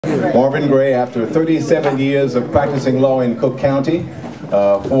Marvin Gray, after 37 years of practicing law in Cook County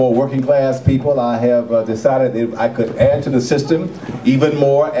for working class people, I have decided that I could add to the system even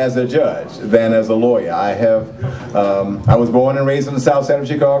more as a judge than as a lawyer. I was born and raised in the south side of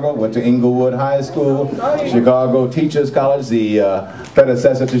Chicago, went to Inglewood High School, Chicago Teachers College, the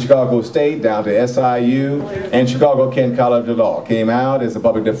predecessor to Chicago State, down to SIU, and Chicago Kent College of Law. Came out as a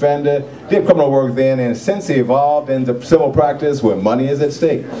public defender, did criminal work then, and since evolved into civil practice where money is at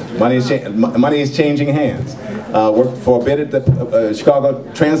stake. Money is changing hands. Worked for a bit at the Chicago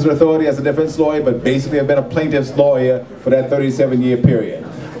Transit Authority as a defense lawyer, but basically have been a plaintiff's lawyer for that 37-year period.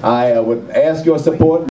 I would ask your support.